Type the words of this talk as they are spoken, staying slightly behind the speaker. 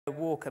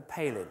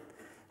Walker-Palin,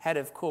 Head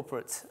of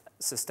Corporate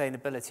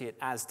Sustainability at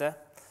ASDA.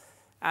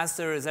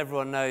 ASDA, as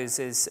everyone knows,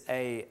 is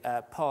a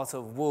part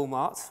of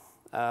Walmart,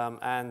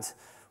 and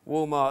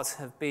Walmart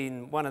have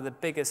been one of the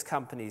biggest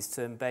companies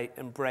to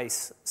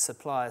embrace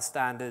supplier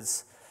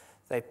standards.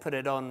 They've put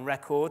it on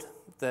record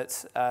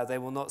that they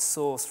will not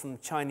source from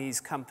Chinese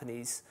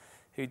companies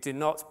who do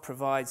not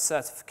provide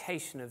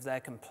certification of their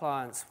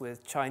compliance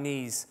with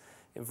Chinese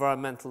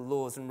environmental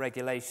laws and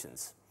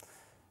regulations.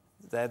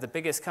 They're the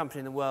biggest company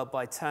in the world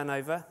by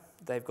turnover.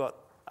 They've got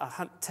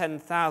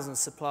 10,000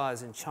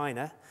 suppliers in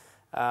China,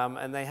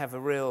 and they have a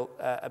real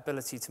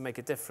ability to make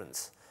a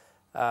difference.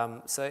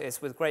 So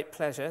it's with great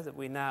pleasure that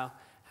we now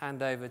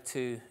hand over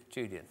to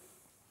Julian.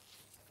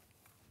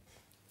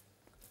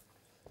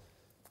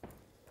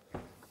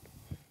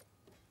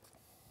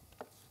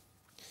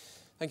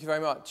 Thank you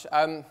very much.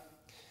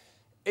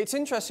 It's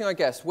interesting, I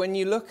guess, when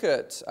you look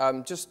at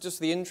just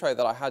the intro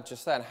that I had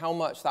just then, how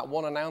much that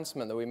one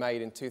announcement that we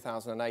made in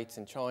 2008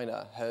 in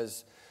China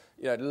has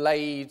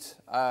laid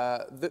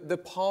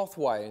the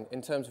pathway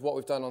in terms of what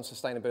we've done on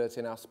sustainability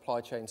in our supply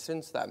chain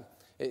since then.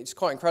 It's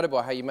quite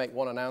incredible how you make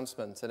one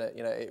announcement and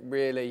it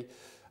really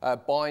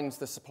binds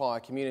the supplier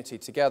community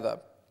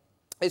together.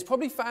 It's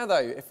probably fair, though,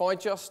 if I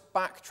just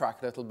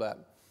backtrack a little bit,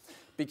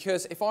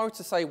 because if I were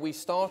to say we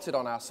started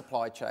on our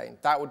supply chain,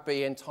 that would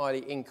be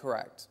entirely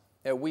incorrect.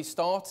 We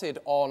started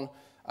on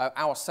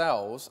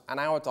ourselves and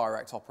our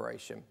direct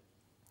operation.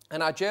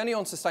 And our journey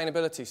on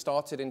sustainability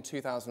started in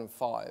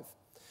 2005.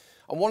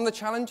 And one of the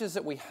challenges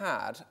that we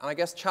had, and I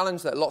guess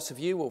challenge that lots of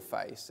you will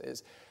face,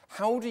 is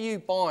how do you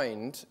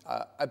bind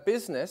a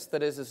business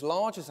that is as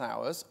large as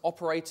ours,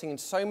 operating in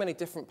so many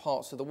different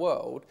parts of the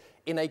world,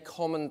 in a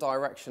common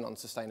direction on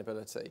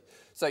sustainability?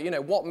 So,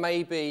 what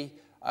may be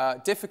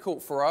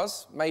difficult for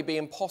us may be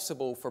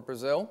impossible for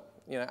Brazil,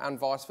 and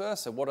vice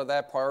versa. What are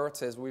their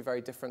priorities will be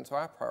very different to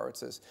our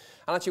priorities.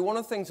 And actually, one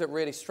of the things that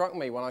really struck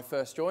me when I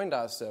first joined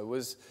ASDA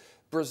was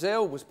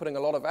Brazil was putting a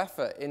lot of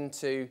effort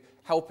into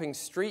helping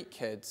street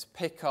kids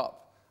pick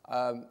up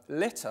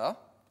litter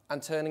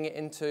and turning it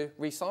into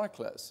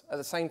recyclers, at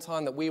the same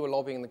time that we were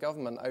lobbying the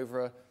government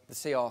over the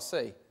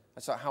scarcity.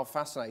 So how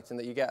fascinating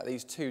that you get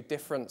these two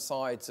different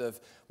sides of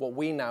what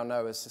we now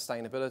know as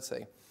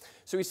sustainability.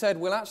 So we said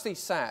we'll actually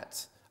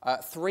set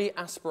 3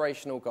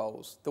 aspirational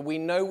goals that we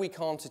know we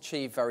can't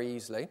achieve very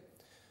easily.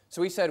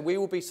 So we said we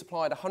will be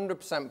supplied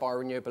 100% by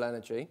renewable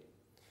energy,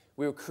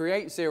 we will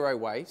create zero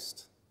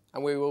waste,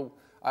 and we will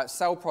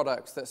sell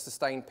products that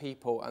sustain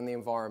people and the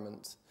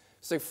environment.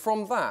 So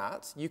from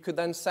that, you could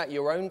then set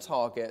your own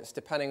targets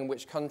depending on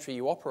which country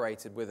you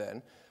operated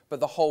within, but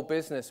the whole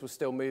business was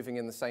still moving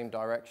in the same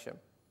direction.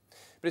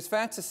 But it's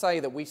fair to say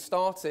that we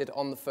started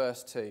on the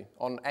first 2,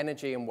 on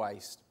energy and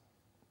waste.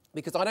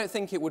 Because I don't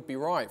think it would be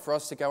right for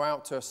us to go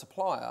out to a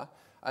supplier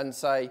and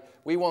say,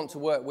 we want to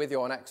work with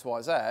you on X,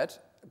 Y, Z,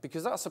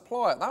 because that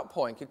supplier at that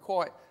point could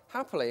quite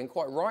happily and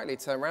quite rightly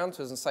turn around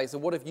to us and say, so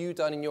what have you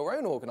done in your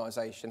own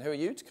organisation? Who are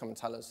you to come and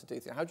tell us to do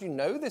things? How do you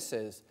know this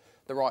is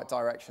the right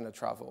direction of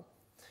travel?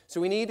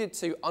 So we needed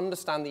to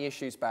understand the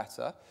issues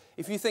better.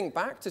 If you think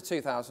back to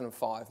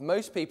 2005,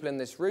 most people in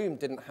this room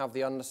didn't have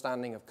the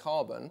understanding of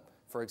carbon,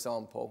 for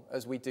example,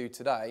 as we do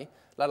today,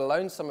 let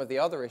alone some of the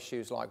other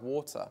issues like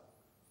water.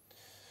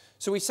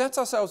 So we set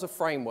ourselves a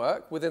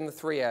framework within the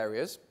 3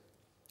 areas,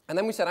 and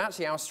then we said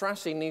actually our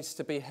strategy needs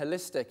to be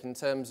holistic in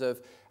terms of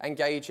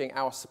engaging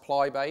our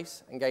supply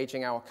base,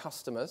 engaging our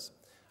customers,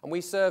 and we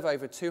serve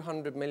over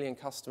 200 million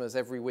customers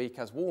every week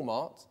as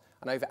Walmart,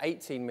 and over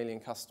 18 million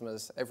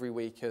customers every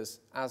week as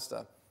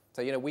ASDA.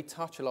 So we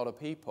touch a lot of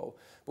people.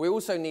 But we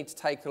also need to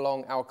take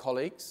along our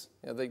colleagues,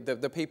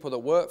 the people that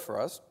work for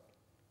us,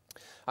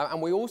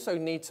 and we also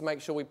need to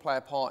make sure we play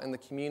a part in the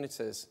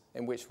communities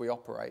in which we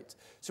operate.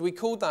 So we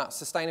called that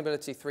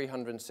Sustainability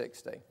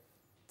 360.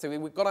 So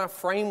we've got our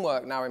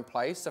framework now in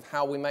place of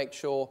how we make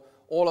sure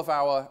all of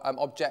our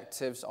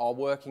objectives are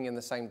working in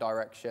the same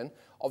direction,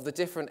 of the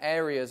different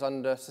areas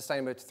under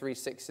Sustainability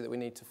 360 that we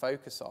need to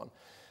focus on.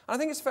 And I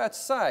think it's fair to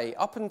say,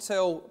 up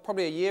until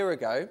probably a year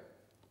ago,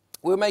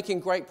 we were making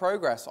great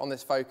progress on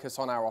this focus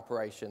on our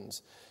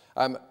operations.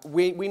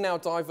 We now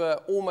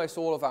divert almost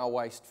all of our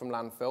waste from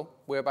landfill.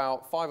 We're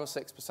about 5 or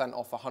 6%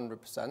 off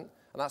 100%, and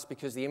that's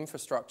because the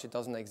infrastructure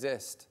doesn't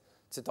exist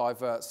to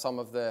divert some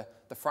of the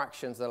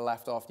fractions that are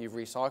left after you've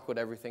recycled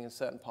everything in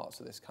certain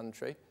parts of this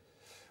country.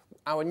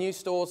 Our new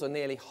stores are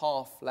nearly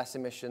half less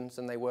emissions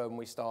than they were when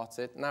we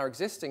started, and our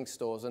existing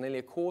stores are nearly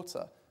a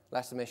quarter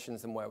less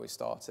emissions than where we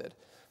started.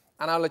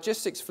 And our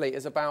logistics fleet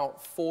is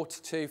about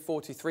 42,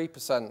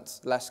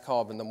 43% less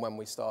carbon than when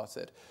we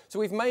started. So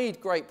we've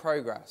made great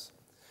progress.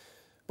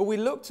 But we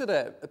looked at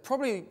it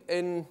probably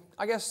in,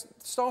 I guess,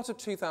 start of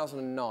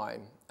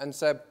 2009 and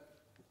said,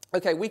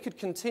 okay, we could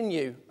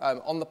continue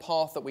on the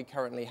path that we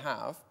currently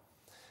have,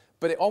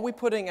 but are we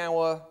putting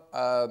our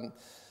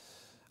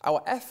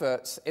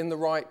efforts in the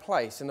right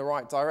place, in the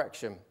right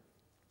direction?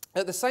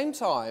 At the same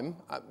time,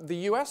 the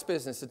US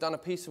business had done a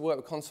piece of work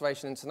with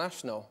Conservation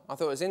International. I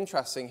thought it was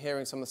interesting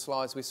hearing some of the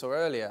slides we saw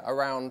earlier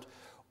around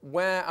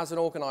where, as an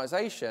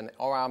organisation,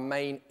 are our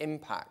main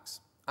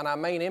impacts. and our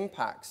main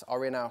impacts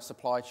are in our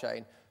supply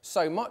chain.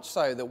 So much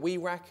so that we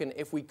reckon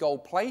if we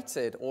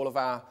gold-plated all of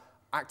our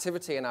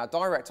activity in our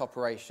direct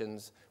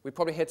operations, we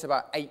probably hit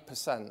about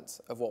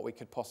 8% of what we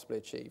could possibly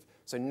achieve.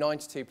 So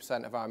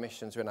 92% of our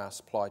emissions are in our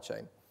supply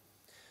chain.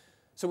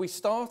 So we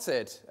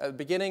started at the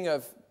beginning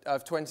of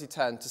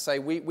 2010 to say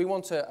we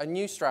want a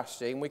new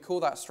strategy, and we call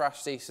that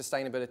strategy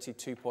Sustainability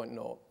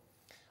 2.0.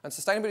 And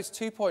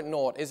Sustainability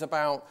 2.0 is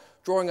about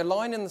drawing a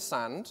line in the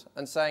sand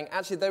and saying,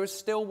 actually, there is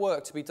still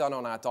work to be done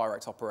on our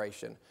direct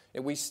operation.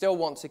 We still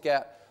want to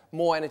get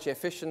more energy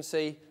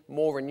efficiency,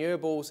 more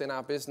renewables in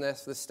our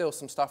business. There's still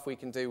some stuff we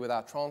can do with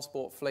our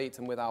transport fleet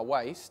and with our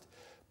waste.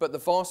 But the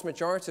vast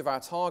majority of our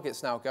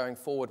targets now going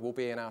forward will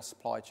be in our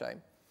supply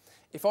chain.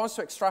 If I was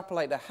to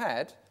extrapolate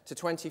ahead to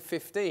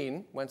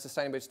 2015, when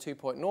Sustainability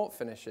 2.0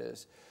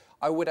 finishes,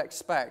 I would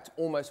expect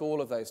almost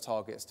all of those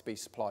targets to be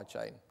supply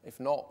chain, if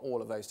not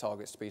all of those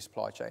targets to be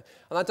supply chain.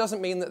 And that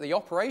doesn't mean that the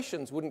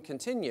operations wouldn't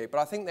continue, but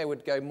I think they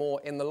would go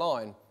more in the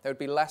line. They would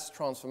be less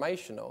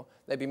transformational.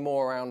 They'd be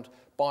more around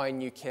buying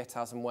new kit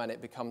as and when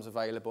it becomes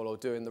available, or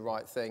doing the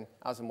right thing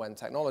as and when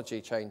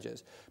technology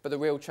changes. But the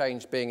real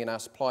change being in our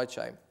supply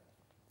chain.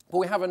 But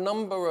we have a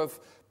number of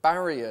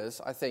barriers,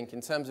 I think,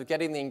 in terms of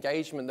getting the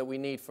engagement that we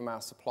need from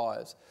our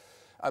suppliers.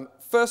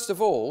 First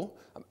of all,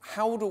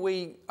 how do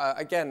we,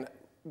 again,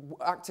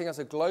 acting as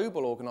a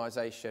global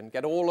organisation,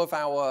 get all of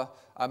our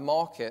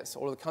markets,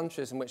 all of the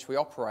countries in which we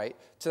operate,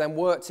 to then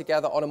work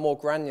together on a more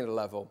granular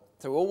level.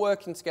 So we're all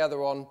working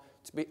together on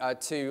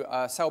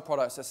to sell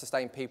products that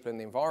sustain people and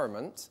the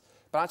environment,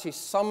 but actually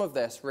some of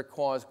this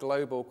requires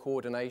global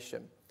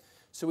coordination.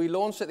 So we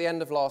launched at the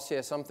end of last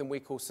year something we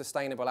call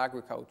sustainable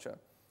agriculture.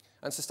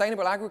 And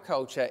sustainable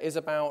agriculture is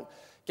about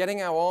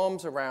getting our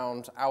arms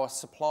around our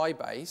supply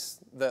base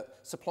that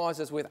supplies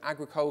us with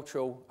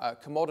agricultural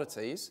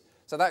commodities.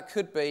 So that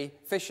could be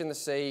fish in the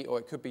sea, or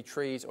it could be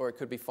trees, or it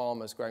could be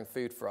farmers growing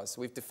food for us.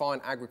 So we've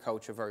defined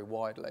agriculture very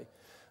widely.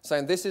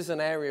 So this is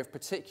an area of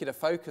particular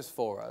focus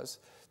for us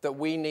that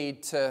we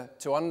need to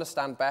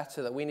understand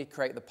better, that we need to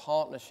create the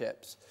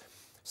partnerships.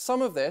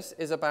 Some of this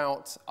is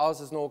about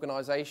us as an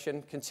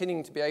organisation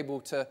continuing to be able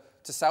to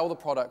sell the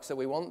products that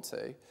we want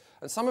to.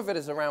 And some of it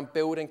is around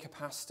building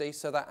capacity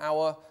so that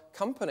our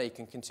company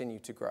can continue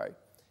to grow.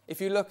 If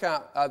you look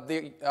at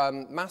the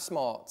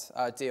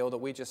Massmart deal that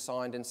we just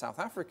signed in South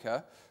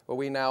Africa, where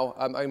we now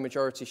own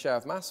majority share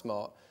of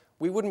Massmart,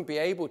 we wouldn't be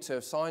able to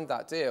have signed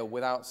that deal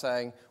without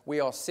saying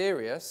we are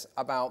serious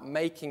about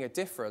making a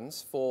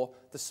difference for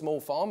the small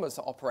farmers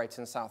that operate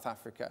in South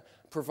Africa,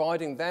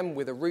 providing them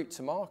with a route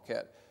to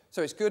market.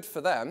 So it's good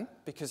for them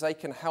because they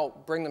can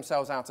help bring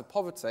themselves out of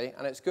poverty,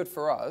 and it's good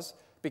for us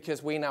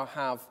because we now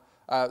have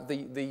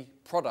the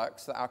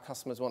products that our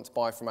customers want to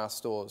buy from our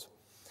stores.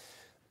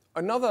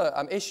 Another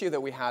issue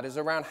that we had is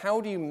around how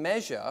do you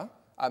measure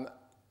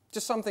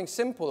just something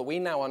simple that we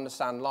now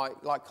understand,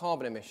 like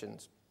carbon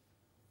emissions.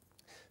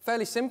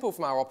 Fairly simple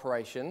from our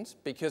operations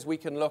because we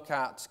can look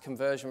at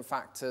conversion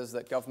factors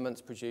that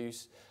governments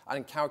produce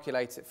and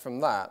calculate it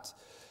from that.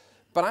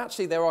 But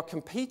actually there are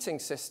competing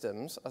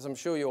systems, as I'm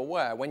sure you're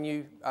aware, when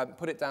you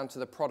put it down to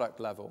the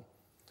product level.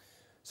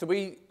 So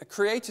we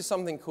created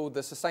something called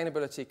the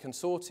Sustainability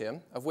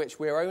Consortium, of which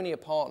we're only a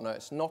partner.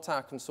 It's not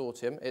our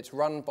consortium. It's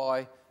run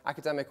by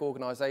academic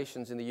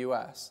organizations in the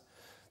US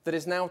that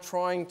is now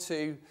trying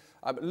to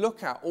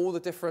look at all the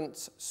different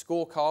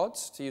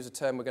scorecards, to use a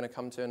term we're going to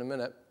come to in a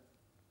minute,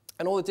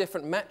 and all the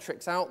different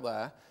metrics out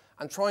there,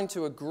 and trying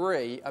to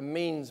agree a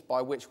means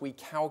by which we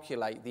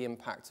calculate the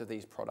impact of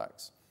these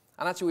products.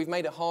 And actually we've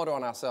made it harder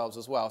on ourselves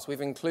as well. So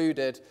we've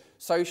included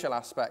social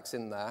aspects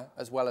in there,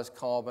 as well as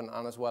carbon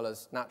and as well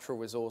as natural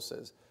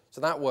resources. So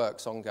that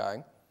work's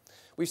ongoing.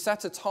 We've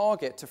set a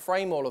target to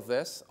frame all of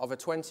this of a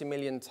 20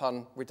 million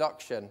tonne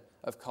reduction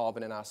of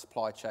carbon in our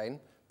supply chain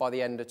by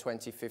the end of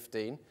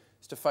 2015,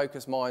 just to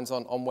focus minds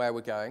on where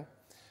we're going.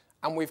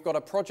 And we've got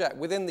a project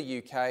within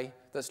the UK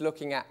that's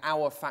looking at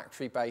our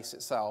factory base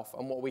itself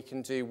and what we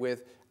can do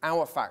with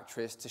our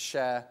factories to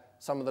share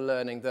some of the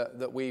learning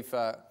that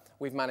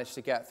we've managed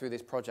to get through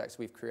these projects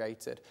we've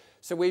created.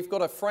 So we've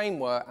got a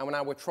framework, and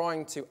now we're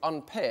trying to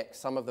unpick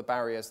some of the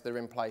barriers that are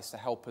in place to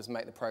help us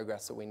make the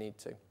progress that we need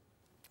to.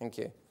 Thank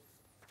you.